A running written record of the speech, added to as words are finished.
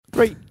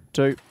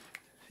2.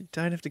 You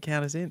don't have to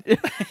count us in.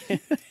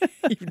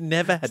 You've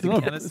never had to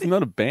count us It's in.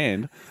 not a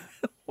band.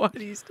 Why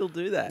do you still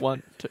do that?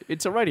 1, 2.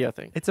 It's a radio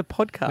thing. It's a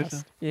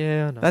podcast.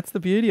 Yeah, I know. That's the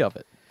beauty of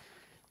it.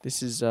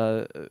 This is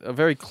a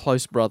very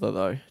close brother,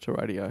 though, to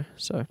radio.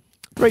 So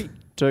 3,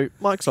 2,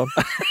 mic's on.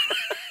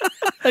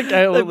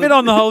 Okay, well, They've been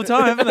on the whole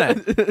time,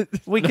 haven't they?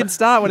 We can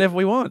start whenever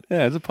we want.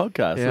 yeah, it's a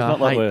podcast. It's Yeah, not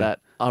I like hate we're... that.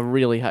 I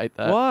really hate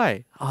that.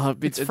 Why?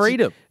 It's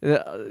freedom.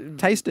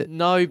 Taste it.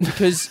 No,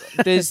 because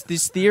there's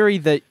this theory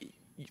that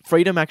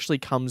freedom actually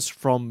comes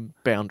from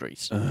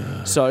boundaries.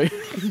 So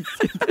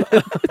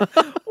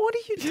What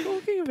are you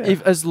talking about?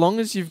 as long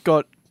as you've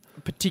got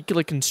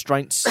particular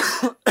constraints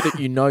that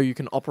you know you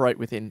can operate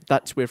within,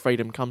 that's where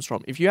freedom comes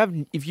from. If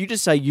you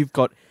just say you've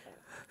got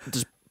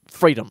just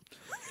freedom,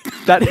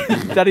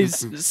 that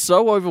is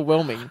so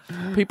overwhelming.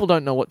 People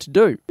don't know what to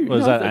do. What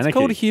is that, It's anarchy?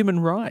 called human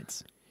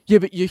rights. Yeah,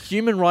 but your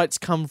human rights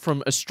come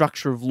from a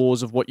structure of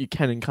laws of what you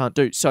can and can't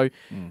do. So,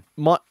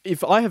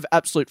 if I have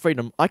absolute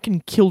freedom, I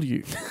can kill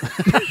you.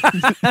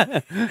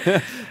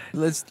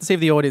 Let's see if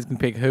the audience can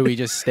pick who he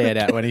just stared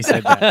at when he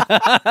said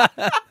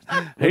that.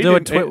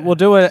 We'll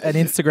do an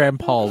Instagram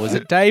poll. Was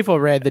it Dave or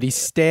Red that he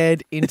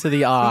stared into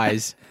the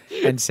eyes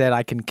and said,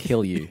 "I can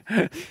kill you"?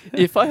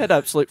 If I had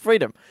absolute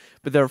freedom,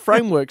 but there are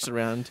frameworks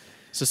around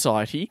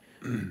society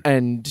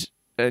and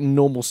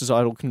normal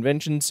societal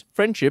conventions,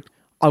 friendship,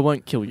 I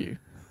won't kill you.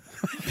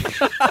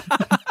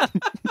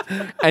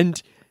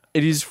 And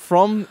it is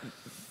from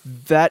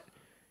that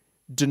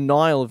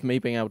denial of me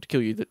being able to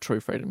kill you that true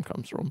freedom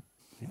comes from.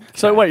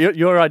 So wait,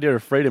 your idea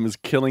of freedom is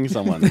killing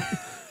someone.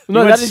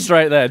 No, that that is is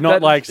straight there, not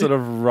that- like sort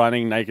of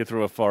running naked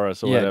through a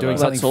forest or Yeah, whatever. doing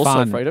something That's also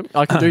fun. freedom.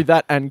 I can do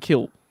that and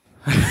kill.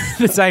 At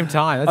the same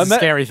time, that's a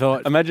scary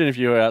thought. Imagine if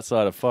you were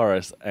outside a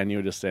forest and you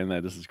were just standing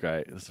there. This is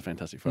great. This is a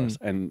fantastic forest.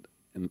 And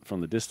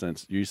from the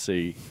distance, you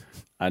see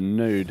a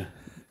nude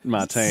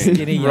Martine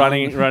Skinny young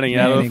running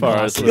out of man the in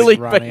forest glasses Killing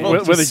running, people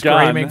with a just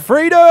gun. screaming,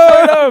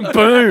 "Freedom!"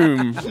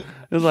 Boom!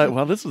 It was like,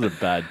 well, this was a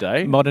bad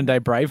day. Modern day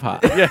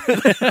Braveheart.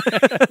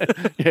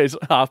 Yeah, it's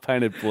half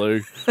painted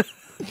blue.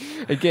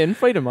 Again,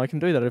 freedom. I can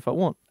do that if I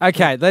want.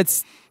 Okay,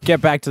 let's get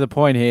back to the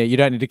point here. You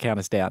don't need to count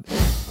us down.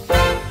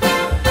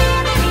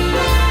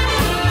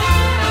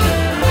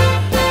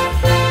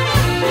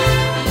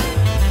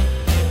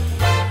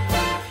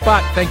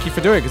 But thank you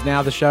for doing it, because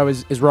now the show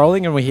is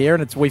rolling and we're here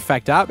and we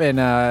fact up, and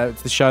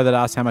it's the show that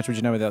asks how much would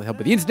you know without the help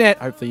of the internet.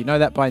 Hopefully you know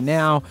that by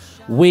now.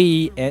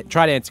 We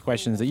try to answer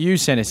questions that you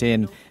sent us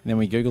in, and then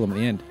we Google them at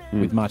the end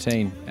with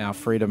Martine, our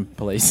freedom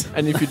police.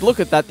 And if you'd look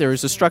at that, there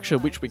is a structure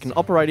which we can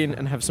operate in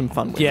and have some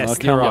fun with. Yes,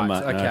 Okay, you're yeah,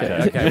 right.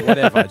 mate. Okay,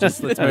 whatever.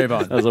 Just let's move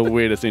on. That was the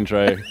weirdest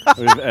intro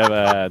we've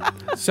ever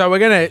had. So we're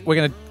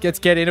gonna let's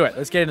get into it.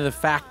 Let's get into the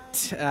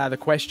fact, the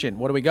question.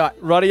 What do we got?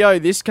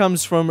 Rightio, this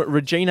comes from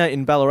Regina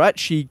in Ballarat.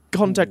 She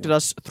contacted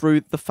us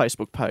through the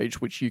Facebook page,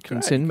 which you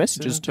can send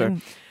messages to.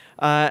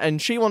 And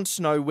she wants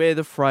to know where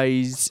the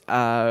phrase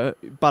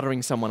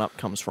buttering someone up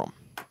comes from.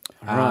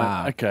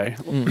 Right. Okay.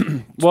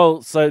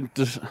 Well, so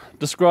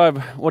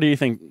describe. What do you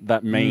think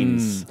that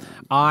means?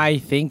 I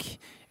think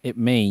it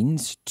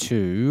means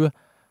to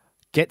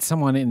get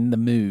someone in the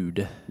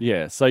mood.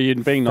 Yeah. So you're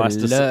being nice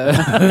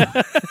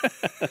to.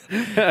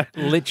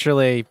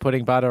 Literally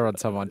putting butter on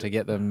someone to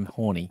get them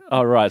horny.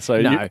 Oh, right.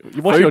 So No.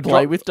 what's your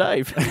Play with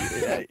Dave.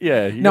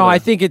 Yeah. No, I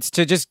think it's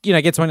to just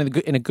get someone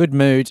in a good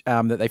mood,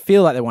 that they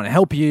feel like they want to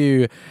help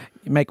you,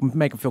 make them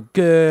feel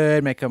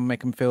good, make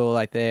them feel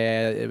like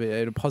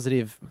they're in a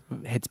positive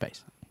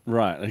headspace.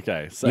 Right.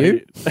 Okay. So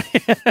You?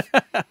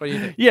 What do you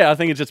think? yeah, I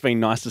think it's just being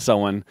nice to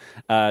someone,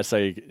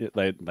 so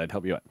they'd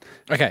help you out.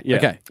 Okay. Yeah.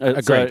 Okay.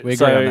 Agreed. So, we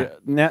agree on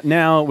that.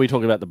 Now we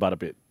talk about the butter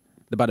bit.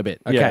 The butter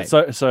bit. Okay.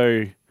 Yeah.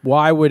 So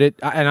Why would it?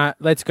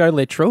 Let's go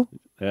literal.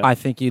 Yeah. I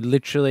think you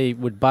literally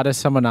would butter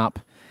someone up,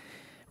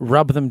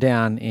 rub them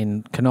down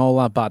in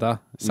canola butter,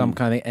 some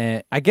kind of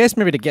thing. I guess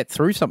maybe to get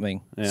through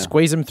something. Yeah.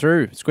 Squeeze them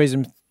through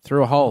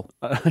a hole.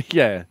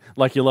 yeah,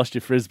 like you lost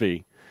your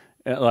frisbee,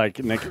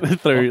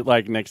 through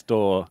next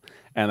door,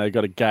 and they've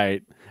got a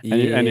gate, and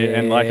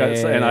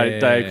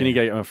Dave, can you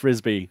get a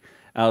frisbee?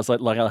 I was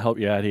like, I'll help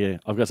you out here.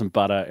 I've got some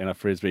butter and a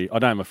frisbee. I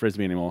don't have my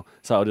frisbee anymore,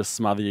 so I'll just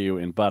smother you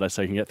in butter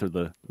so you can get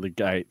through the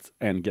gate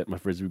and get my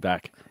frisbee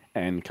back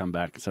and come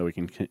back so we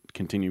can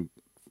continue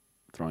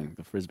throwing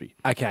the frisbee.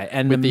 Okay,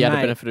 and With the added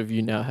mate- benefit of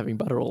you now having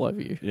butter all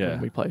over you Yeah.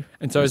 when we play.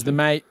 And so is the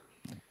mate.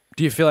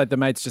 Do you feel like the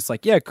mate's just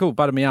like, yeah, cool,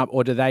 butter me up,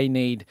 or do they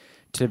need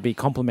to be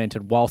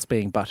complimented whilst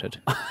being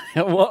buttered?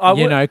 Well,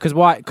 Because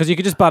why? Because you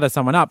could just butter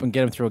someone up and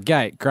get them through a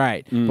gate,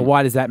 great. But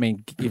why does that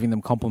mean giving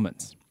them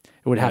compliments?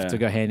 It would have Yeah. to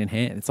go hand in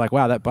hand. It's like,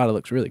 wow, that butter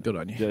looks really good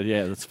on you.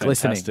 Yeah, that's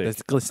Glistening.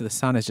 fantastic. The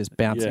sun is just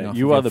bouncing off.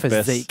 You of are your the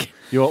physique. best.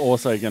 You are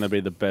also going to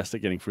be the best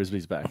at getting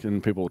frisbees back,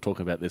 and people will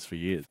talk about this for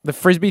years. The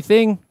frisbee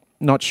thing,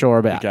 not sure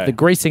about. Okay. The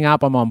greasing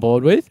up, I'm on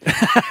board with.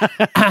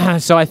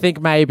 So I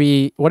think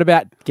maybe, what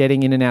about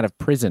getting in and out of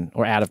prison,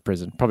 or out of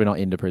prison? Probably not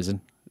into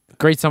prison.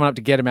 Grease someone up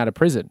to get him out of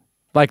prison,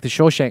 like the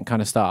Shawshank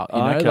kind of style. You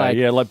know?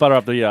 Okay, like butter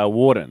up the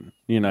warden,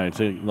 to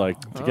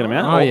get him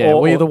out. Oh yeah.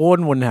 Well, the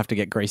warden wouldn't have to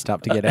get greased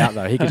up to get out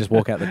though. He could just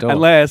walk out the door.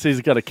 Unless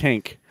he's got a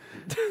kink.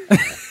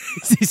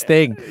 It's his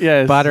thing.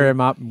 Yeah, Butter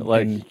him up.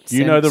 Like, and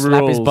you know the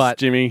slap rules, his butt.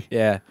 Jimmy.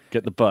 Yeah.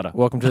 Get the butter.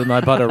 Welcome to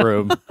my butter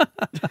room.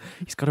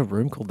 He's got a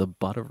room called the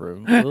butter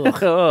room.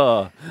 Ugh.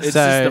 Oh, It's So-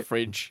 just the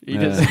fridge. He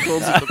just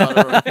calls it the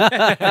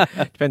butter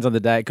room. Depends on the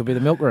day. It could be the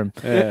milk room.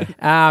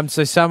 yeah.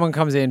 So someone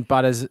comes in,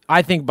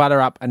 I think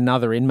butter up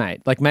another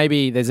inmate. Like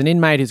maybe there's an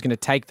inmate who's going to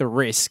take the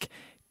risk,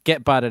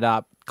 get buttered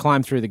up,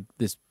 climb through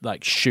this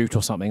like chute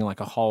or something, like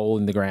a hole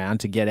in the ground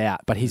to get out.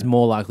 But he's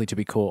more likely to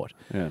be caught.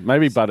 Yeah.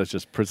 Maybe butter's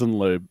just prison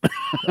lube.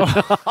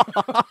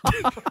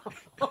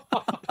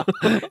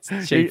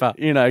 It's cheaper.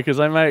 You know, because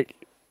they make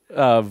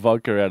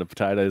vodka out of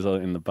potatoes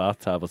in the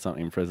bathtub or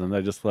something in prison.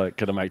 They just like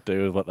gotta make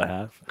do with what they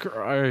have.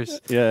 Gross.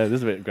 Yeah, this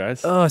is a bit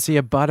gross. Oh, so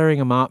you're buttering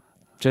them up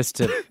just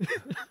to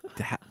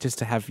just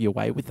to have your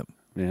way with them.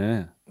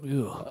 Yeah.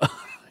 Ugh.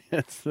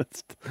 That's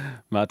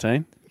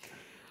Martine.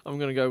 I'm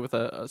going to go with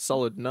a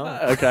solid no.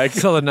 Okay.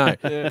 Solid no.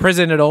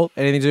 Prison at all?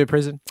 Anything to do with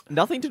prison?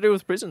 Nothing to do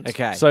with prisons.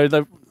 Okay. So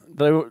they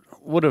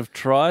would have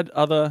tried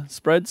other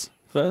spreads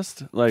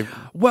first, like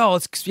Well,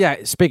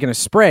 speaking of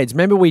spreads,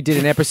 remember we did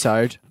an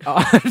episode,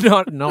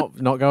 not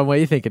going where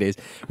you think it is.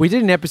 We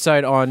did an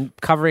episode on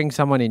covering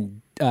someone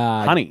in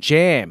Honey.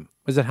 jam.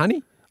 Was it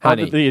honey?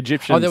 Honey. the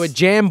Egyptians. Oh, there were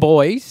jam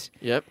boys.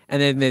 Yep.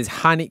 And then there's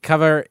honey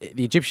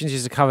the Egyptians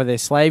used to cover their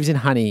slaves in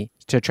honey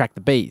to attract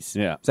the bees.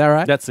 Yeah. Is that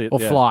right? That's it, Or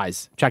yeah.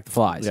 flies. Attract the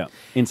flies. Yeah,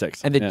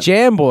 insects. And the yeah.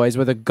 jam boys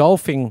were the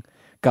golfing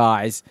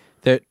guys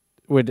that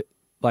would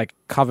like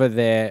cover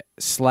their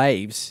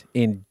slaves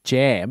in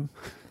jam.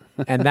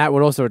 And that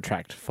would also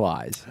attract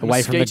flies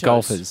away from the Mosquitoes.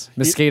 golfers.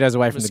 Mosquitoes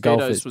away from the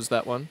golfers. Mosquitoes was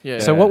that one. Yeah.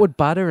 So what would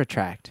butter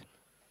attract?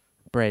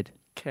 Bread.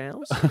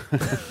 Cows?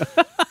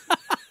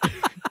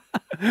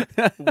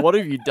 What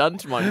have you done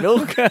to my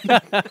milk?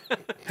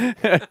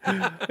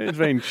 It's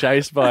been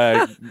chased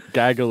by a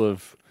gaggle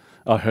of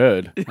a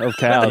herd of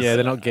cows. Yeah,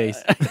 they're not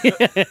geese.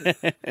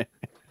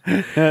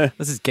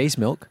 This is geese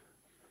milk.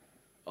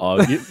 Oh,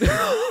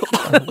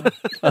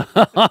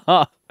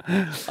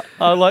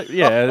 I like.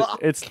 Yeah,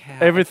 it's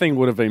everything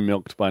would have been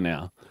milked by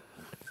now.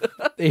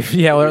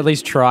 Or at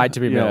least tried to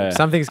be milked. Yeah.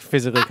 Some things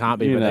physically can't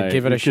be, You but know, they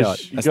give it a because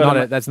shot. you That's gotta not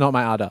ma- it. That's not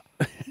my udder.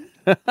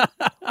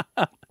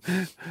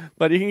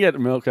 But you can get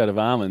milk out of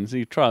almonds.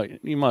 You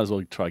might as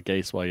well try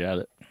geese while you're at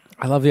it.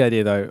 I love the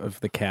idea though of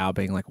the cow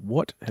being like,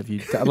 "What have you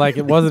done?" Like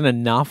it wasn't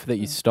enough that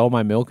you stole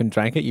my milk and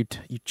drank it. You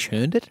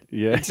churned it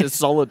Yeah, It's just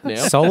solid now.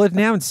 solid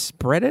now and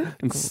spread it.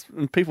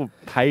 and people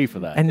pay for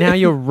that. And now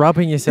you're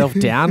rubbing yourself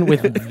down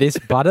with this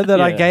butter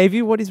that I Yeah. gave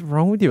you. What is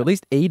wrong with you? At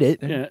least eat it.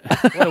 yeah,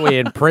 What are we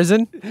in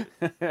prison?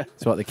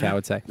 That's what the cow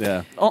would say.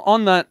 yeah.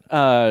 On that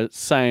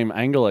same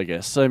angle, I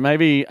guess. So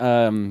maybe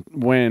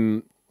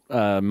when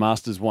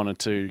masters wanted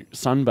to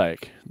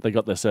sunbake, they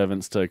got their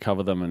servants to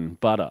cover them in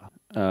butter.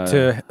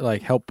 To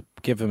like help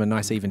give them a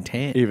nice even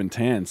tan. Even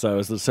tan. So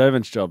it's the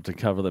servant's job to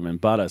cover them in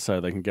butter so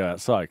they can go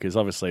outside because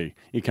obviously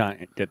you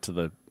can't get to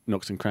the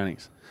nooks and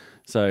crannies.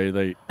 So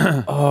they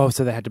Oh,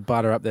 so they had to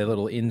butter up their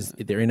little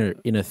their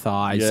inner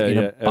thighs, Yeah,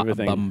 inner yeah,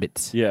 everything. bum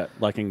bits. yeah,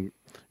 like in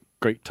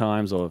Greek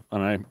times or I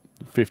don't know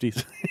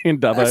 50s in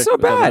Dubbo. That's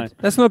not I don't know. bad.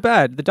 That's not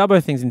bad. The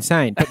Dubbo thing's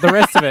insane, but the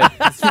rest of it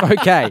is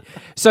okay.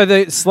 So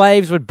the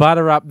slaves would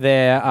butter up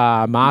their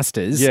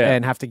masters Yeah.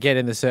 and have to get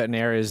into certain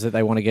areas that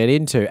they want to get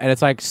into. And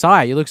it's like,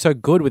 Sire, you look so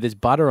good with this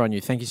butter on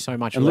you. Thank you so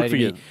much And for look letting for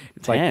me. your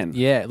It's tan. Like,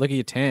 yeah, look at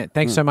your tan.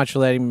 Thanks so much for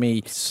letting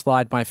me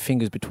slide my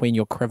fingers between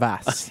your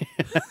crevasse.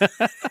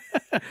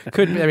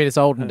 It's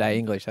olden day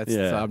English. That's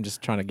Yeah. so I'm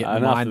just trying to get in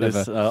And the after mind of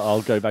this, a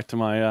I'll go back to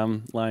my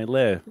my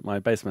lair, my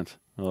basement.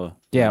 Or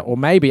or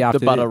maybe after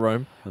The butter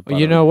room. the Well,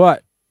 you butter. know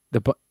what?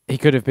 He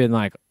could have been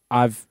like,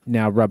 I've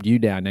now rubbed you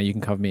down. Now you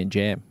can cover me in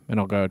jam, and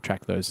I'll go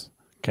attract those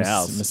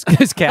Cows.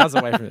 those cows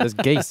away from it. Those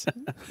geese.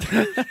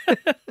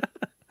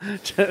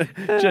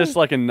 Just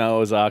like a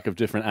Noah's Ark of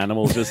different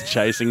animals just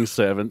chasing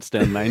servants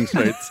down main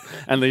streets,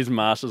 and these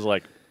masters are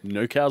like,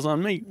 no cows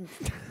on me.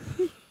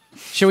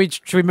 Should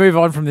we move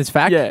on from this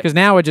fact? Yeah. Because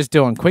now we're just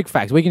doing quick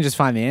facts. We can just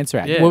find the answer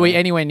out. Yeah. Were we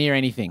anywhere near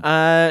anything?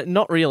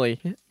 Not really.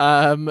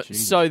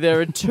 So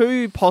there are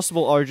two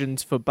possible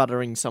origins for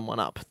buttering someone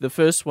up. The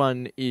first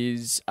one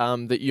is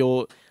that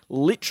you're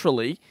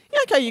literally,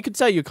 you could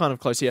say you're kind of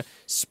close here,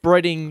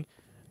 spreading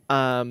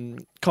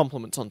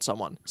compliments on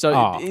someone.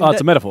 So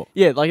It's a metaphor.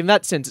 yeah, like in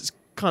that sense, it's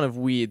kind of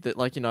weird that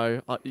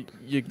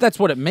That's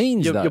what it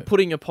means, though. you're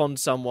putting upon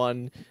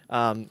someone.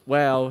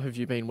 Wow, have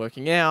you been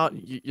working out?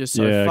 You're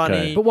so Yeah, funny.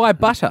 okay. But why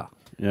butter?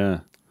 Yeah.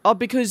 Oh,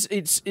 because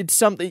it's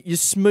something you're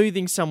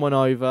smoothing someone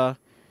over,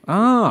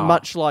 Ah,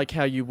 much like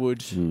how you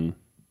would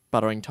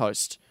buttering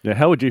toast. Yeah.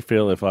 How would you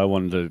feel if I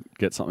wanted to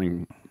get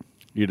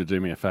you to do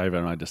me a favor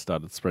and I just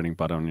started spreading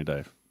butter on you,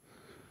 Dave?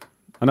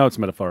 I know it's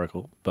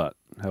metaphorical, but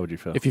how would you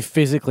feel? if you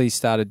physically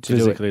started to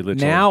Physically, do it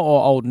literally. now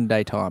or olden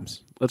day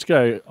times. Let's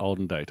go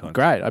olden day times.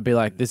 Great. I'd be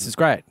like, this is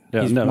great.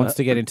 Yeah, he no, wants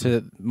to get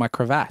into my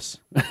crevasse.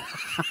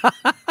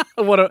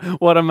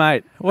 What a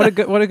mate. What a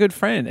good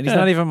friend. And he's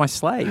not even my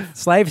slave.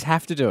 Slaves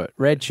have to do it.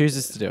 Red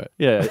chooses to do it.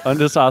 Yeah, I'm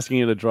just asking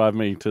you to drive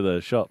me to the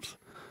shops.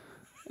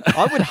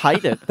 I would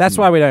hate it. That's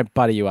why we don't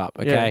butter you up,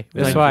 okay? Yeah,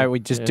 That's thank why you. we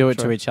just Yeah, do it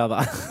to true. each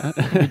other.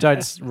 We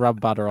don't rub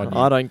butter on you.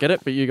 I don't get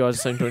it, but you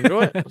guys seem to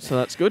enjoy it, so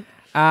that's good.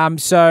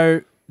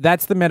 So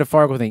that's the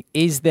metaphorical thing.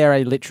 Is there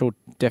a literal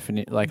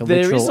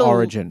literal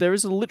origin? There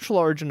is a literal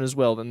origin as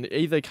well, and it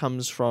either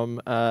comes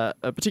from a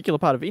particular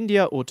part of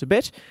India or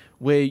Tibet,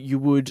 where you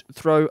would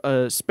throw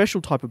a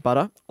special type of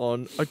butter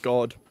on a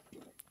god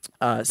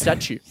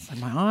statue.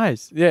 My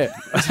eyes. Yeah.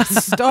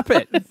 Stop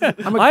it.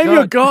 I'm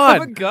your god.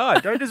 I'm a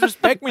god. Don't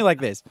disrespect me like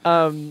this.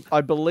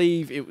 I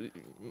believe it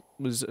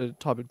was a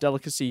type of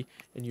delicacy,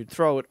 and you'd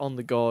throw it on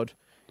the god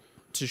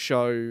to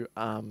show.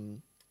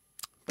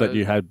 That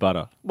you had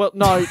butter. Well,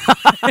 no,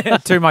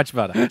 Too much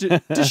butter.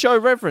 to show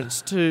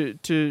reverence,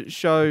 to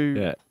show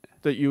Yeah.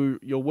 that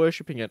you're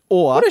worshipping it,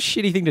 or What a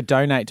shitty thing to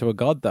donate to a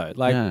god, though.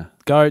 Like Yeah.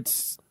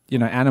 goats,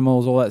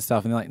 animals, all that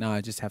stuff. And they're like,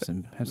 no, just have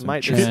some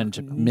Mate,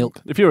 churned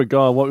milk. If you're a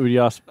guy, what would you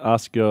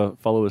ask your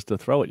followers to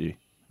throw at you?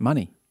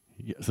 Money.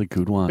 Yeah, it's a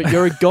good one. but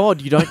you're a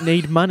god, you don't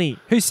need money.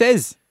 Who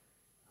says?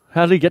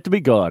 How did he get to be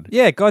God?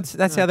 Yeah, gods.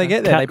 That's how they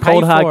get there. They pay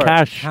Cold hard for it.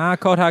 cash.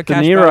 Cold hard De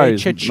cash.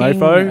 Niro's, baby. Cha-ching.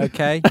 mofo.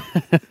 Okay.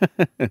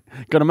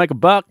 Got to make a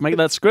buck, make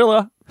that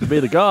Skrilla to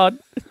be the God.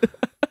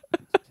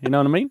 You know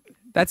what I mean?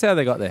 That's how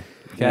they got there.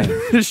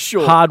 Okay.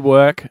 Sure. Hard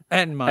work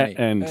And money.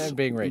 and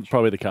being rich.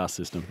 Probably the caste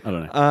system. I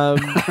don't know.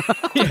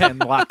 Yeah, and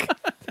luck.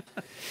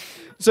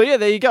 So yeah,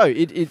 there you go.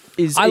 It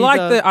is. I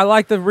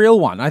like the real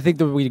one. I think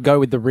that we go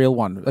with the real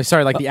one.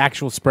 Sorry, like the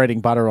actual spreading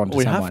butter onto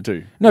we someone. have to.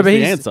 No, That's but the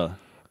he's- answer.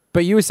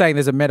 But you were saying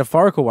there's a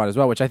metaphorical one as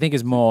well, which I think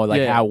is more like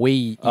Yeah. how we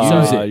use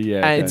Oh, it. yeah,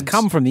 and okay. It's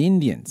come from the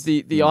Indians.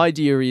 The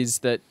idea is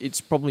that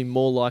it's probably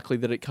more likely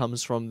that it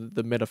comes from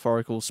the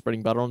metaphorical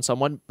spreading butter on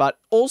someone, but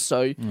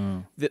also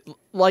that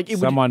like it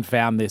Someone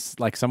found this,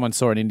 like someone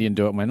saw an Indian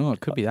do it and went, oh, it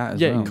could be that as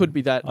would. Yeah, well. it could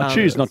be that. I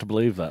choose not to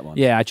believe that one.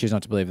 Yeah, I choose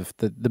not to believe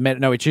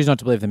no, we choose not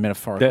to believe the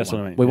metaphorical That's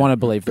one. what I mean, We yeah. want to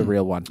believe the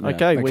real one.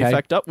 Okay, we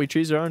fact up. We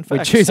choose our own We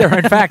facts. choose our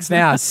own facts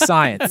now.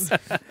 Science.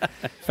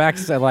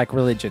 Facts are like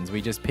religions.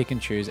 We just pick and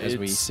choose as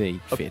we It's see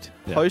fit.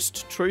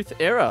 Post-truth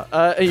era.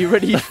 Are you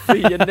ready for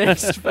your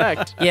next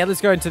fact? Yeah, let's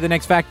go into the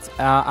next fact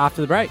after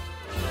the break.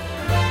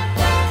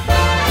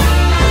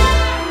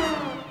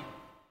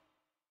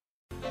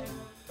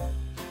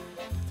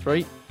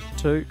 Three,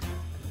 two.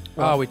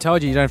 Oh, we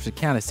told you don't have to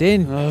count us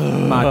in.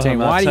 Martin,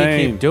 why do you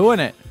Martin. keep doing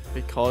it?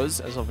 Because,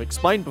 as I've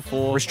explained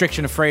before,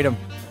 Restriction of freedom.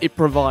 it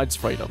provides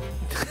freedom.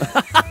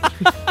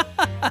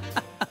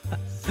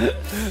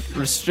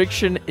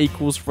 Restriction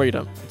equals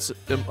freedom. It's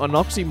an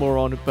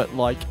oxymoron, but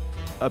like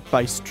a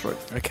base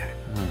truth. Okay.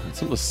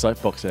 It's not the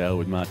soapbox hour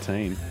with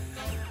Martine.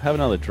 Have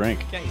another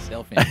drink. Get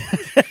yourself in.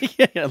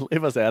 Yeah,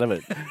 leave us out of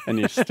it and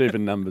your stupid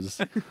numbers.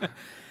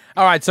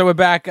 All right, so we're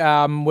back.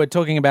 We're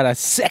talking about a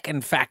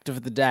second fact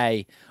of the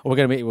day. Or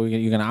you're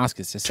going to ask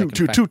us a second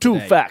fact of the two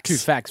day. facts. 2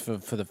 facts for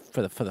the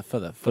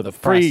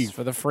free.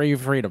 for the free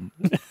freedom.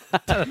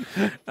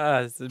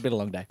 It's a bit of a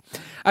long day.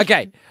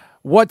 Okay,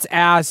 what's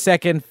our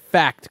second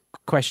fact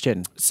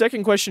question?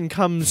 Second question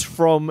comes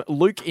from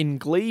Luke in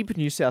Glebe,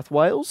 New South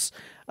Wales.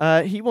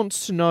 He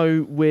wants to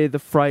know where the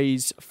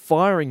phrase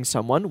firing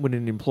someone when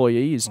an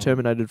employee is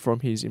terminated from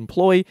his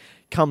employ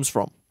comes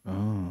from.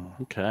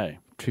 Okay.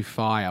 To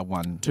fire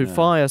one. To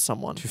fire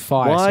someone. To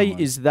fire Why someone.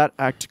 is that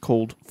act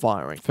called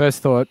firing?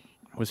 First thought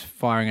was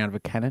firing out of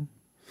a cannon.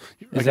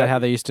 Is Okay. that how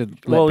they used to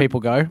let Well, people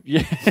go?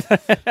 Yeah,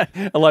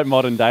 I like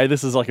modern day.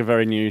 This is like a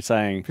very new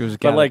saying, was a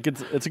but gal- like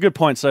it's a good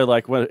point. So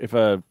like, if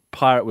a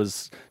pirate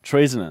was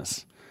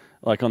treasonous,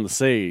 like on the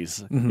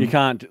seas, you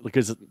can't,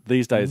 because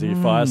these days if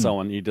you fire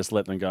someone, you just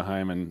let them go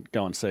home and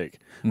go and seek.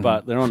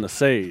 But they're on the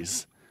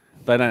seas;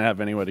 they don't have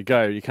anywhere to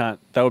go. You can't.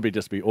 That would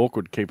just be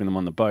awkward keeping them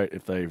on the boat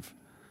if they've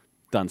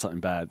done something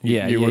bad.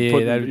 Yeah, you would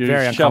put, they're you'd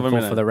very shove them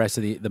uncomfortable in for the rest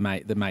of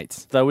the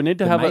mates. So we need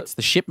to The have mates,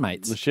 the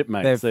shipmates. the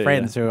shipmates. They're there you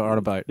friends go. who are on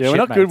a boat. Yeah, we're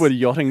not good with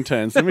yachting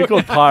terms. Then we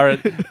call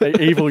pirate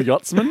evil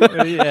yachtsman.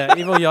 Yeah,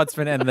 evil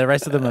yachtsmen, and the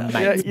rest of them are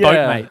mates. Yeah,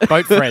 yeah. Boat mate,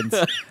 boat friends.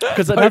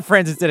 Because Boat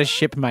friends instead of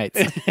shipmates.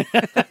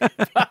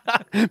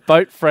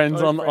 boat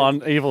friends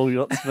on evil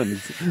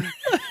yachtsmen.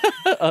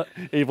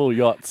 Evil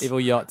yachts. Evil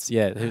yachts.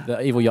 Yeah,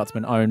 the evil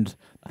yachtsman owned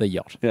the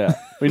yacht. Yeah,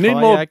 we need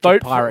more Kayak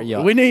boat. pirate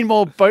yacht. We need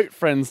more boat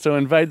friends to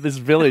invade this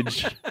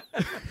village.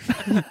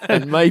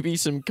 And maybe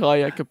some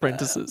kayak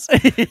apprentices.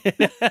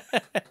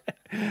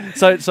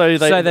 So So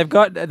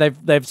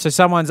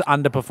someone's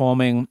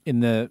underperforming in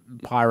the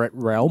pirate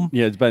realm.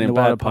 Yeah, it's been in a the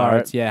world bad of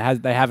pirates. pirate. Yeah,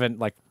 they haven't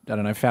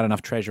found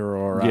enough treasure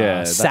or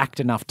Yeah, sacked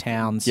enough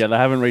towns. Yeah, they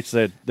haven't reached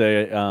their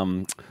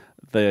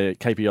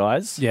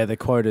KPIs. Yeah, the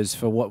quotas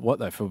for what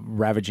though? For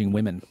ravaging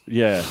women.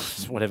 Yeah,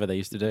 Just whatever they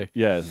used to do.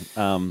 yeah.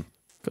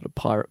 Got a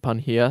pirate pun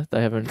here.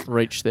 They haven't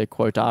reached their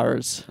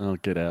quotas. Oh,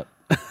 get out.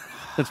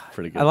 That's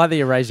pretty good. I like that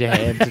you raised your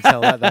hand to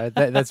tell that though.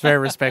 That's very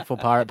respectful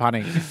pirate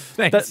punning.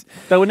 Thanks.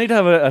 They would need to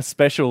have a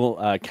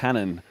special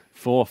cannon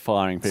for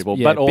firing people,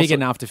 Yeah, but also big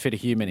enough to fit a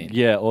human in.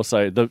 Yeah,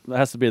 also it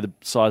has to be the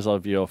size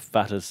of your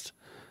fattest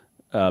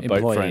boat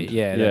employee. friend.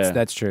 Yeah,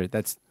 that's true.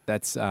 That's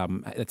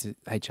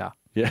HR.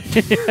 Yeah.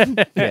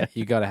 Yeah,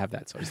 you got to have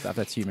that sort of stuff.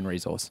 That's human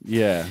resource.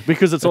 Yeah,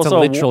 because it's It's also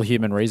a literal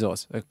human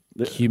resource.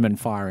 A human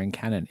firing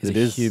cannon is It a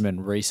is.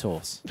 human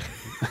resource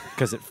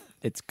because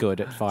it's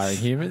good at firing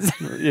humans.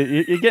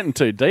 You're getting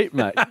too deep,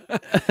 mate.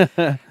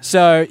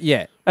 So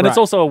yeah, And it's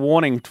right. also a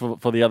warning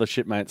for the other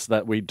shipmates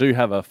that we do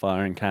have a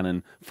firing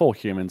cannon for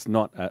humans,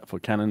 not for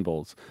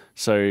cannonballs.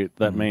 So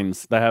that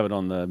means they have it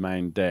on the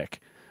main deck.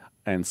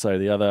 And so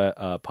the other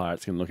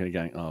pirates can look at it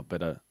going, oh,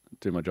 better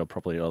do my job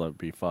properly or they'll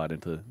be fired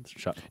into the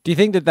shut. Do you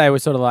think that they were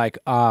sort of like,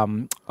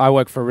 I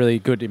work for a really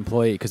good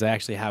employee because they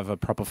actually have a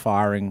proper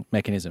firing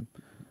mechanism?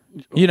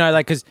 You know,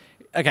 like, because,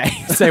 okay,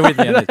 stay with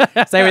me on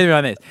this. Stay with me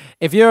on this.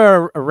 If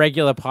you're a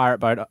regular pirate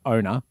boat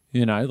owner,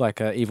 you know, like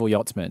an evil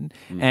yachtsman,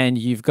 and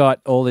you've got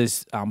all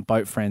these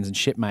boat friends and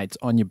shipmates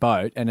on your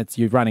boat, and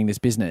you're running this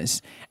business,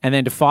 and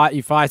then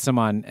you fire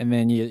someone, and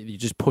then you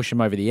just push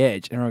them over the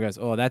edge, and everyone goes,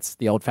 oh, that's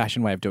the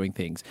old-fashioned way of doing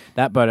things.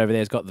 That boat over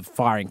there's got the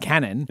firing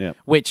cannon,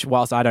 which,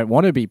 whilst I don't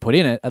want to be put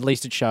in it, at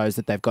least it shows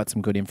that they've got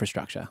some good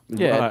infrastructure.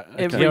 Yeah, Right,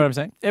 okay. You know what I'm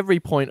saying? every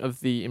point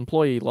of the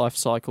employee life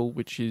cycle,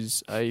 which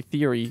is a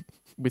theory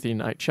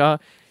within HR,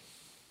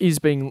 is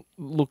being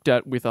looked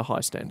at with a high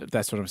standard.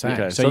 That's what I'm saying.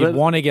 Okay, so so you that-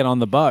 want to get on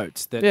the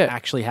boats that Yeah.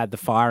 actually had the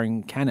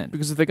firing cannon.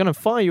 Because if they're going to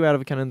fire you out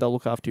of a cannon, they'll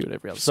look after you at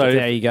every other So step.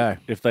 There you go.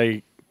 If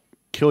they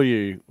kill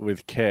you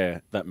with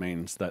care, that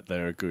means that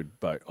they're a good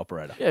boat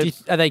operator. Yeah,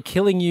 Are they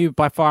killing you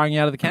by firing you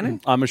out of the cannon?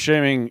 I'm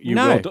assuming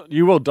No.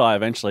 you will die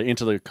eventually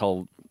into the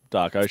cold,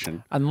 dark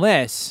ocean.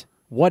 Unless,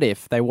 what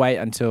if they wait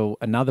until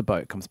another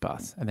boat comes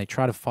past and they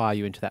try to fire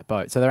you into that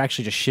boat? So they're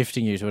actually just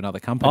shifting you to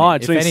another company. Oh,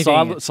 it's If been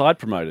anything- side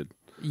promoted.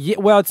 Yeah,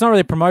 well, it's not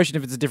really promotion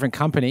if it's a different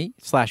company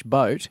 /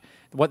 boat.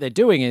 What they're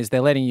doing is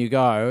they're letting you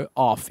go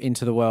off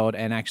into the world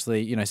and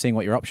actually, you know, seeing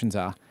what your options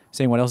are,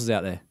 seeing what else is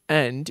out there.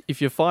 and if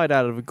you're fired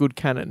out of a good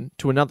cannon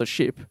to another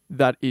ship,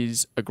 that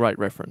is a great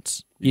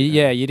reference.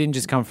 Yeah, you didn't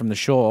just come from the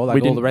shore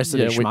like all the rest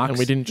of the schmucks. and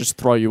we didn't just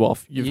throw you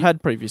off. You've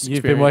had previous You've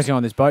experience. been working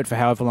on this boat for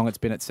however long it's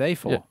been at sea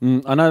for. Yeah.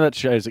 I know that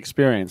shows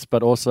experience,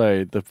 but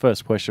also the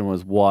first question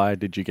was, why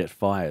did you get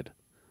fired?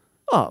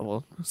 Oh,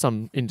 well,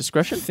 some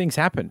indiscretion. Things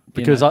happen. you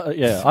Because know. I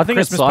think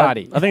it's Christmas side,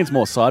 party. I think it's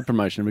more side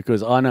promotion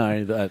because I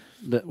know that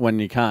when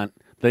you can't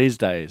these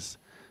days,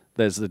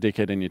 there's the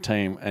dickhead in your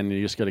team, and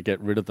you just got to get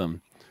rid of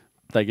them.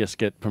 They just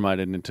get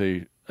promoted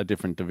into a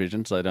different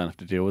division, so they don't have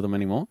to deal with them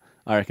anymore.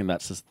 I reckon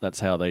that's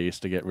how they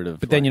used to get rid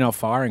of. But then you're not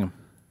firing them.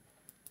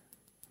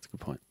 That's a good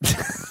point.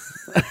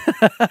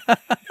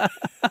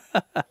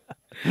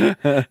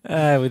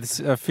 With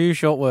a few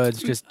short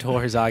words, just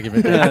tore his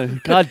argument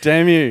down. God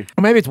damn you!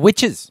 Or maybe it's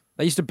witches.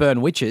 They used to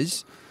burn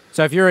witches.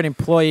 So if you're an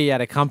employee at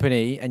a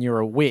company and you're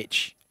a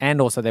witch, and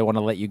also they want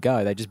to let you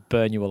go, they just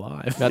burn you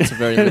alive. That's a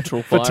very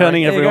literal fire.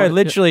 turning There you go, everyone-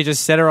 literally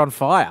just set her on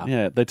fire.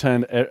 Yeah, they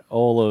turned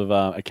all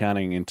of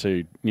accounting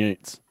into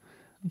newts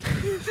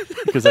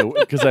because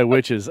they're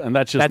witches, and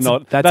that's just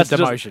That's a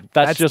demotion.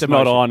 That's just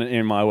not demotion. on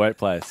in my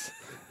workplace.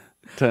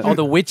 Oh,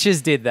 the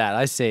witches did that.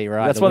 I see,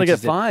 right. That's The why they get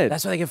witches did- fired.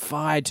 That's why they get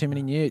fired. Too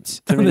many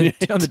newts Too many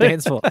on the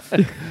dance floor.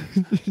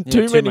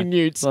 Too many much.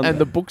 newts, and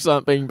the books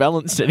aren't being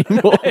balanced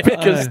anymore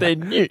because they're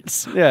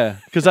newts. Yeah,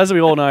 because as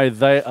we all know,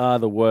 they are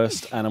the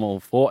worst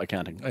animal for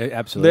accounting.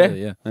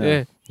 Absolutely, yeah.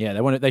 Yeah.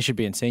 Yeah, they should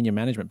be in senior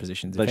management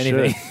positions, if They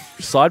anything.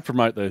 should side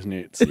promote those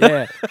newts.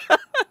 Yeah.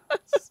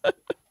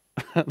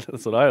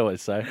 That's what I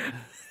always say.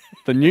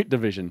 The newt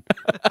division.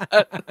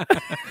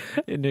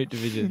 Newt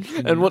division.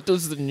 And what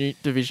does the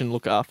newt division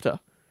look after,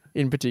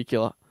 in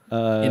particular?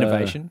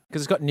 Innovation.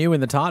 Because it's got new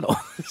in the title.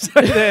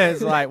 So there,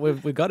 it's like,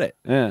 we've got it.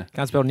 Yeah.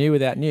 Can't spell new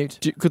without newt.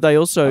 Could they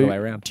also? Other way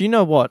around. Do you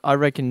know what? I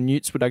reckon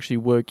newts would actually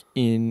work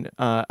in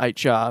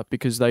HR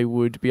because they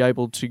would be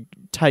able to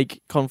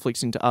take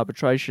conflicts into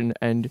arbitration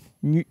and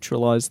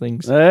neutralize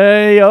things.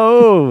 Hey,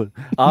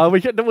 we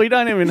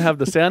don't even have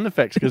the sound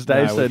effects because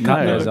Dave No, said we've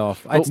cut no. those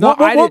off. It's not.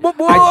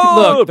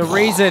 Look, the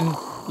reason.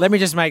 Let me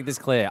just make this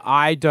clear.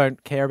 I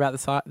don't care about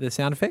the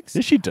sound effects.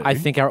 Yes, you do. I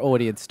think our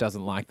audience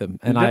doesn't like them,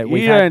 and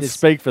We don't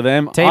speak for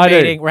them. team I do.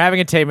 meeting. We're having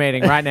a team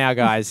meeting right now,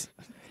 guys.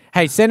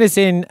 Hey, send us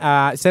in.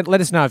 Let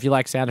us know if you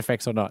like sound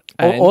effects or not,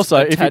 And also,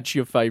 if you- attach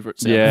your favourite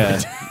sound. Yeah,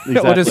 exactly.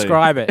 or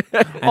describe it,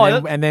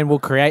 that- and then we'll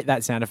create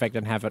that sound effect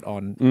and have it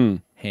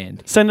on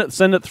hand. Send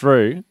it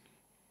through,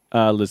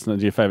 listener,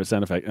 to your favorite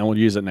sound effect, and we'll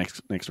use it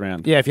next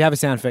round. Yeah, if you have a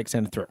sound effect,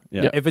 send it through.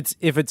 Yeah. If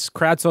it's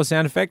crowdsourced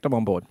sound effect, I'm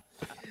on board.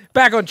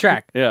 Back on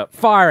track. Yeah.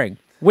 Firing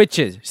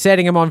witches,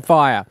 setting them on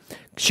fire,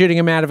 shooting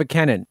them out of a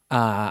cannon.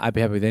 I'd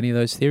be happy with any of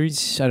those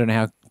theories. I don't know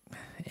how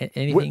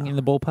anything in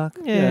the ballpark.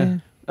 Yeah.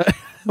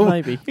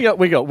 Maybe.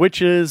 We got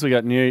witches, we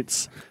got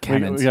newts,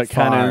 Cannons, we got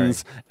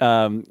cannons,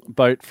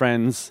 boat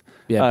friends.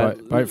 Yeah,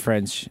 boat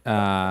friends,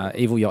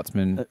 evil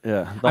yachtsmen.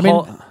 Yeah,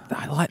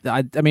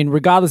 I mean,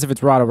 regardless if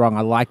it's right or wrong,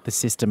 I like the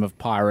system of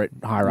pirate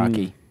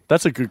hierarchy.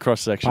 that's a good cross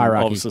section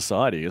Hierarchy. of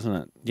society, isn't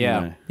it?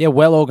 Yeah, yeah,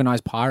 well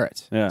organized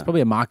pirates. Yeah. It's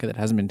probably a market that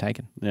hasn't been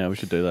taken. Yeah, we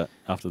should do that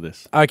after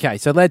this. Okay,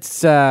 so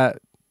let's. Well,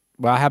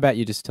 how about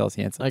you just tell us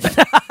the answer?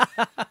 Okay.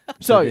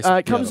 So this-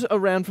 it comes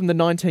around from the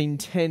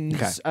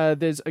 1910s. Okay.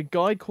 There's a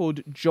guy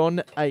called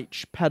John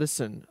H.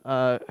 Patterson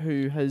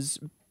who has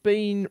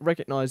been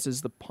recognised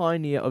as the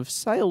pioneer of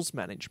sales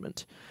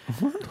management.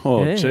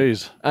 Oh, Yeah.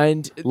 jeez.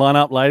 And Line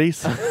up,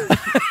 ladies.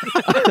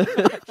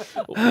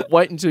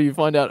 wait until you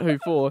find out who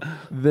for.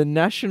 The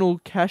National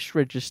Cash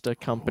Register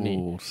Company.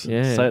 Ooh,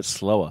 Yeah. Say it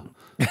slower.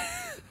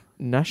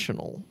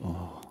 National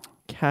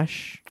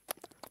Cash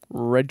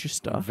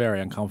Register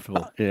Very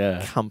uncomfortable.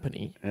 Yeah.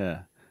 Company Yeah.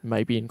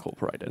 may be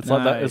incorporated. It's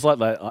like that. It's like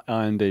that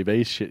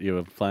IMDb shit you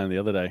were playing the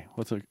other day.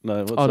 What's it?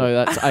 No. What's Oh, no, it?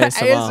 that's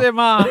ASMR.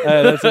 ASMR.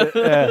 That's it.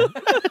 Yeah.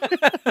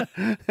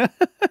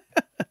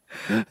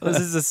 This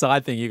is a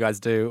side thing you guys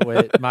do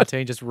where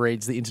Martine just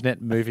reads the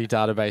Internet Movie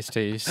Database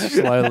to you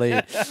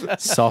slowly,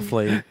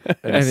 softly,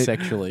 and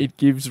sexually. It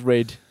gives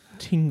red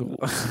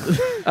tingles.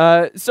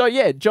 So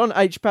yeah, John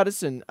H.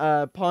 Patterson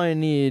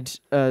pioneered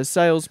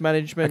sales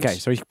management. Okay,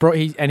 so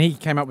he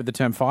came up with the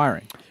term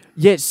firing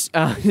Yes,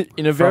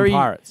 in a from very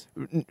pirates.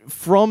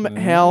 from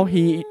how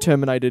he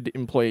terminated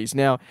employees.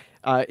 Now,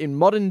 in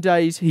modern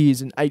days, he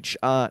is an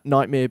HR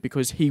nightmare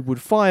because he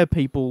would fire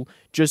people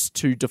just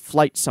to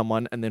deflate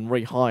someone and then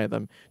rehire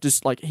them.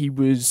 Just like he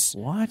was,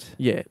 What?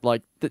 yeah,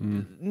 like the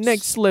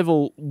next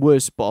level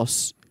worst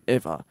boss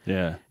ever.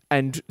 Yeah.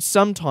 And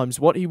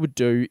sometimes what he would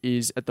do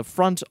is at the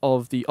front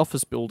of the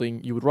office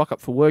building, you would rock up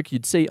for work,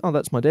 you'd see, oh,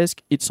 that's my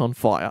desk, it's on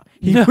fire.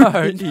 He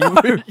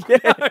would-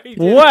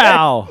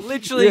 Wow.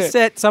 Literally Yeah.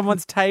 set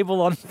someone's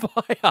table on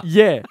fire.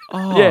 Yeah.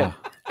 Oh. Yeah.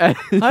 I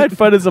had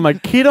photos of my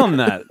kid on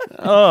that.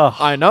 Oh.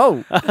 I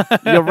know.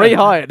 You're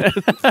rehired.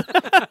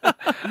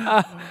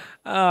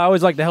 I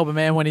always like to help a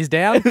man when he's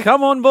down.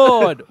 Come on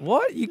board.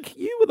 What?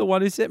 You were the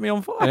one who set me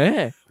on fire.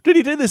 Yeah. Did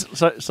he do this?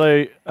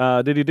 So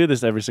did he do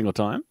this every single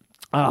time?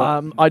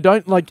 I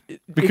don't like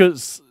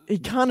Because he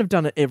can't have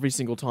done it every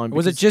single time.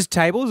 Was it because- just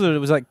tables or it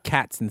was like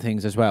cats and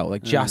things as well?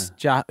 Like just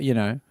you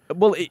know.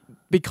 well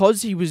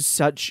because he was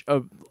such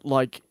a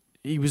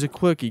he was a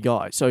quirky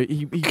guy. So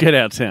he get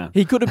out of town.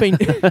 he could have been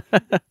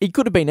he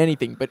could have been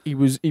anything, but he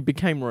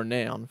became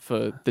renowned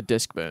for the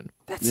desk burn.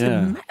 That's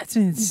Yeah. that's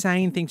an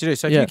insane thing to do.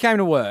 So if Yeah. you came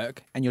to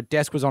work and your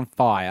desk was on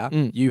fire,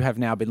 you have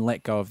now been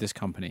let go of this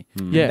company.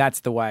 Yeah.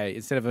 That's the way.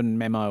 Instead of a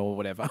memo or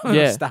whatever,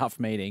 Yeah. staff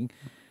meeting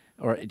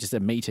or just a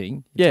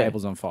meeting, your Yeah.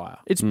 table's on fire.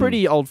 It's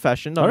pretty old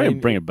fashioned. I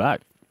mean, bring it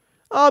back.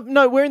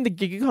 No, we're in the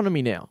gig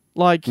economy now.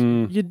 Like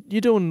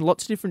you're doing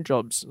lots of different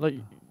jobs. Like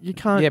you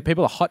can't. Yeah,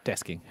 people are hot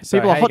desking. So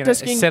People are how you hot gonna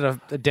desking. set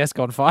a desk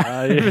on fire.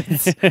 Yeah.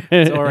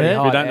 It's already Yeah.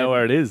 hot. We don't know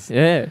where it is.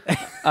 Yeah.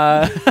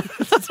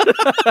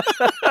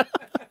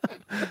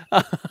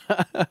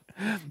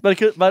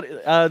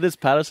 But this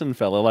Patterson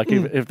fella, like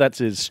if that's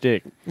his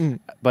shtick,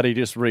 but he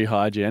just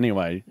rehired you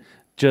anyway.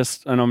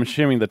 And I'm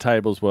assuming the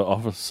tables were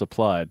office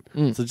supplied,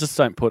 so just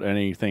don't put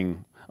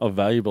anything of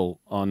valuable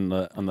on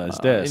those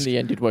desks. In the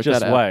end, you'd work just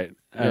that out. wait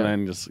and Yeah.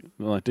 then just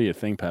do your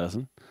thing,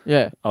 Patterson.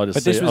 Yeah. I'll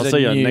But this was I'll a see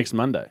you new- next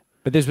Monday.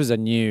 But this was a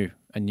new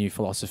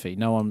philosophy.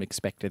 No one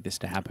expected this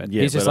to happen.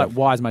 Yeah, He's just but like,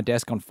 why is my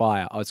desk on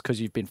fire? Oh, it's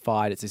because you've been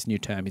fired. It's this new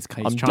term. He's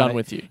I'm trying done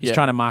with you. He's Yeah.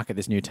 trying to market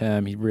this new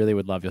term. He really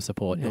would love your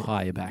support. He'll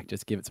hire you back.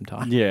 Just give it some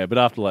time. Yeah, but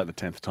after like the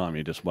 10th time,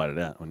 you just wait it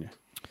out, wouldn't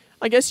you?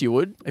 I guess you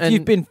would.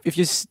 If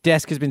your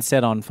desk has been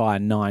set on fire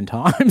 9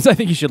 times, I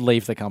think you should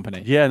leave the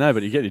company. Yeah, no,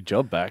 but you get your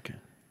job back.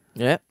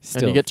 Yeah. And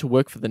Still. you get to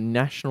work for the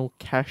National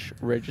Cash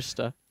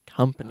Register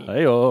Company.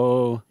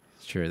 Hey-oh.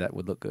 It's true. That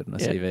would look good on a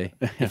Yeah. CV.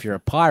 If you're a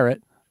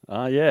pirate,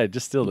 Yeah,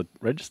 just steal the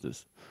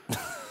registers.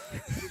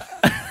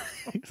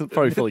 It's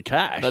probably fully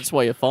cash. That's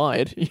why you're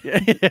fired.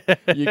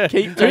 You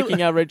keep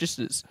taking our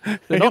registers.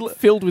 They're not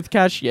filled with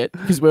cash yet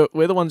because we're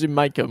the ones who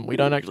make them. We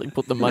don't actually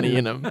put the money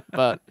in them,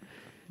 but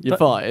you're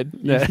fired.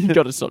 Yeah. You've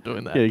got to stop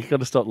doing that. Yeah, you've got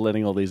to stop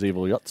letting all these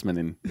evil yachtsmen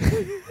in.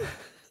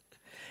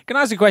 can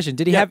I ask you a question?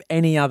 Did he Yeah. have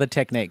any other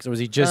techniques, or was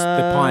he just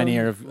the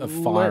pioneer of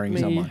firing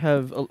Let me someone?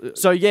 have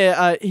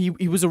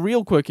he was a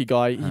real quirky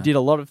guy. He did a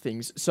lot of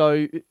things.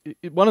 So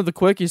one of the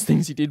quirkiest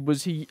things he did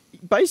was he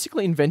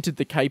basically invented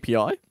the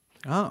KPI.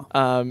 Oh.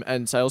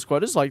 And sales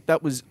quotas. Like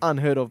that was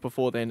unheard of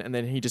before then, and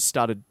then he just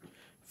started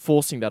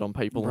forcing that on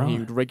people, and he Right.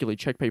 would regularly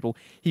check people.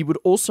 He would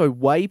also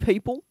weigh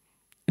people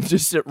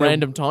just at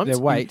random times. their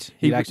weight.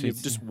 He He'd would actually-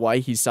 just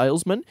weigh his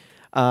salesmen.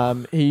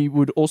 He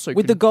would also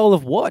With the goal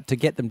of what? To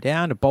get them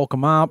down, to bulk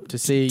them up, to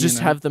see. just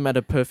you know, have them at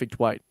a perfect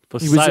weight. For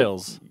He was a-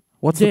 sales.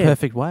 what's Yeah. the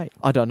perfect weight?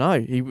 I don't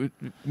know.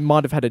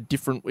 Might have had a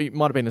different. It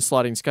might have been a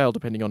sliding scale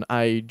depending on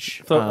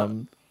age.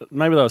 So,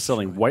 maybe they were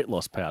selling weight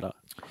loss powder.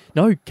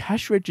 No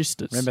cash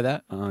registers. Remember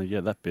that? Oh, yeah,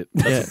 that bit.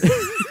 Yeah.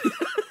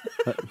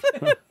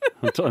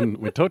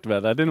 We talked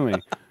about that, didn't we?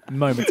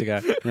 Moments ago.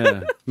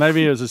 Yeah.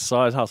 Maybe it was a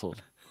side hustle.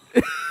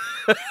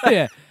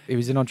 Yeah. He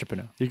was an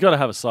entrepreneur. You've got to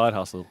have a side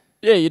hustle.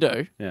 Yeah, you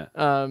do.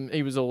 Yeah.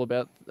 He was all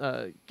about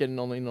getting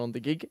on the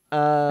gig.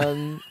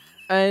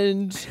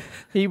 And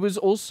he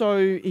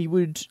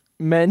would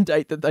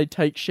mandate that they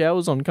take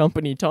showers on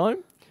company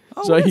time.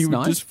 Oh, So he that's would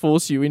nice. just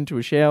force you into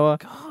a shower,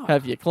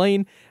 have you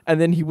clean,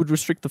 and then he would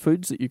restrict the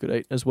foods that you could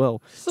eat as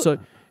well. So,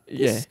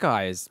 yeah. This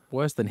guy is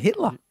worse than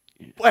Hitler.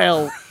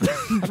 Well,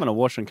 Having a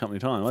washing company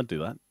time, I'd do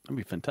that. That'd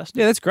be fantastic.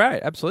 Yeah, that's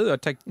great. Absolutely.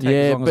 I'd take as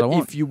yeah, long as I but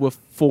want. if you were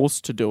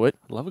forced to do it,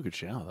 I love a good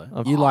shower,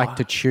 though. You like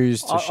to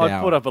choose to shower.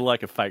 I'd put up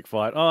a fake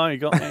fight. Oh, you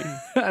got me.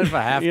 If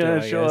I have to, Yeah, I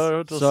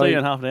sure. guess. I'll see you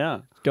in half an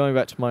hour. going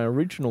back to my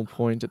original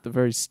point at the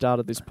very start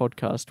of this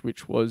podcast,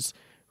 which was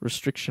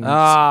restrictions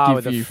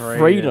with give the you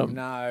freedom.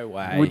 No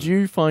way. Would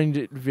you find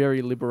it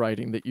very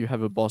liberating that you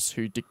have a boss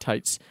who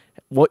dictates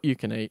what you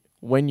can eat,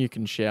 when you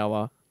can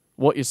shower,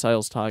 what your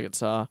sales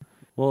targets are?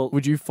 Well,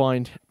 Would you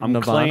find I'm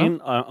Nirvana?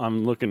 clean.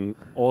 I'm looking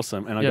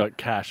awesome, and I Yeah. got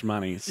cash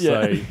money.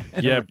 So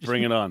yeah,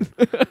 bring it on.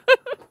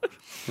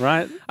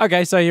 Right?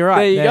 Okay, so you're right.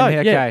 There you then, go.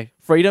 Okay. Yeah.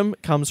 Freedom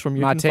comes from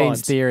your Martine's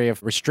confines. theory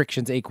of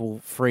restrictions equal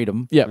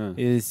freedom Yeah.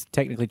 is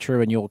technically true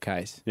in your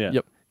case. Yeah.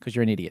 Yep. Because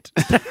you're an idiot.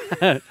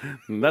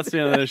 That's the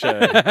end of the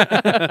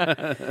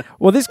show.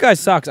 Well, this guy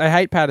sucks. I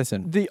hate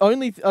Patterson. The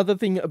only other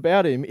thing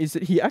about him is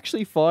that he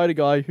actually fired a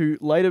guy who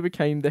later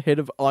became the head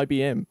of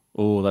IBM.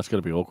 Oh, that's got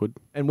to be awkward.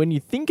 And when you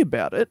think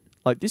about it,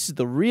 like this is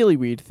the really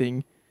weird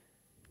thing,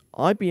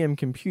 IBM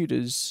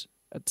computers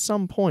at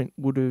some point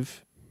would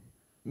have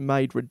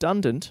made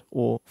redundant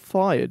or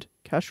fired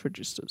cash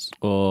registers.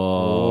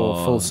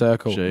 Oh, Full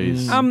circle.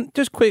 Jeez.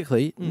 Just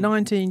quickly,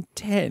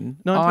 1910,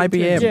 1910.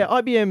 IBM. Yeah,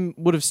 IBM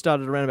would have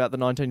started around about the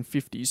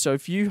 1950s. So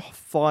if you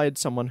fired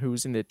someone who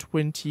was in their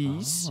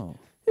 20s...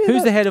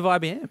 Who's the head of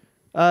IBM?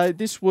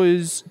 This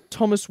was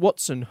Thomas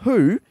Watson,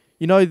 who,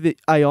 you know, the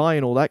AI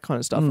and all that kind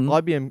of stuff.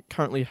 IBM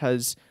currently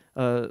has,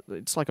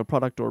 it's like a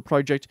product or a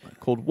project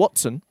called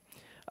Watson,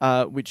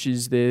 which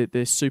is their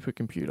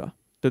supercomputer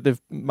that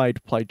they've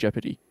made play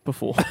Jeopardy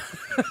before.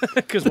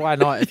 Because why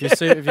not? If you've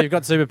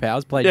got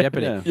superpowers, play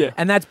Jeopardy. Yeah.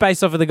 And that's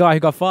based off of the guy who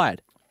got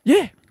fired.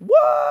 Yeah.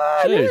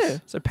 What? Jeez. Yeah.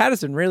 So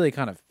Patterson really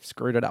kind of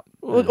screwed it up.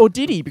 Or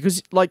did he?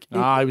 Because, like... He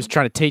was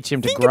trying to teach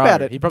him to Think grow.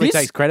 about it. He probably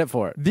This- takes credit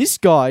for it. this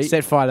guy...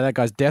 Set fire to that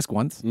guy's desk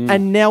once.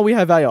 And now we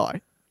have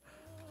AI.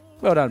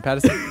 Well done,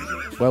 Patterson.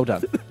 Well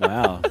done.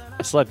 Wow.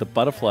 It's like the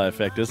butterfly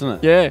effect, isn't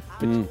it? Yeah.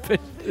 But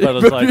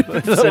it's like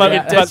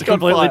desk on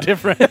completely fire.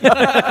 different.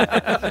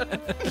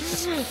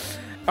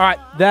 All right,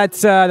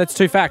 that's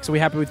 2 facts. Are we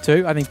happy with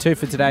 2? I think 2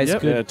 for today is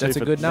Yep. good. Yeah, that's a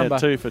for- good number. Yeah,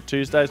 2 for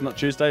Tuesdays, not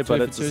Tuesday, but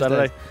for it's a Tuesdays.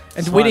 Saturday. And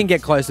It's we fine. didn't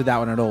get close to that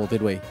one at all,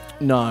 did we?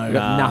 No. We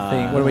got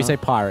nothing. What do we say?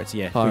 Pirates.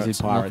 Yeah, Pirates, we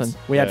said pirates. nothing.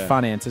 We had Yeah.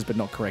 fun answers, but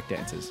not correct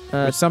answers.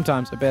 Uh, which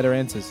sometimes are better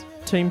answers.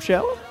 Team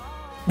shower?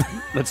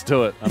 Let's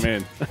do it. I'm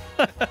in.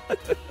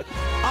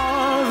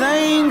 All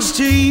thanks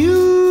to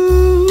you.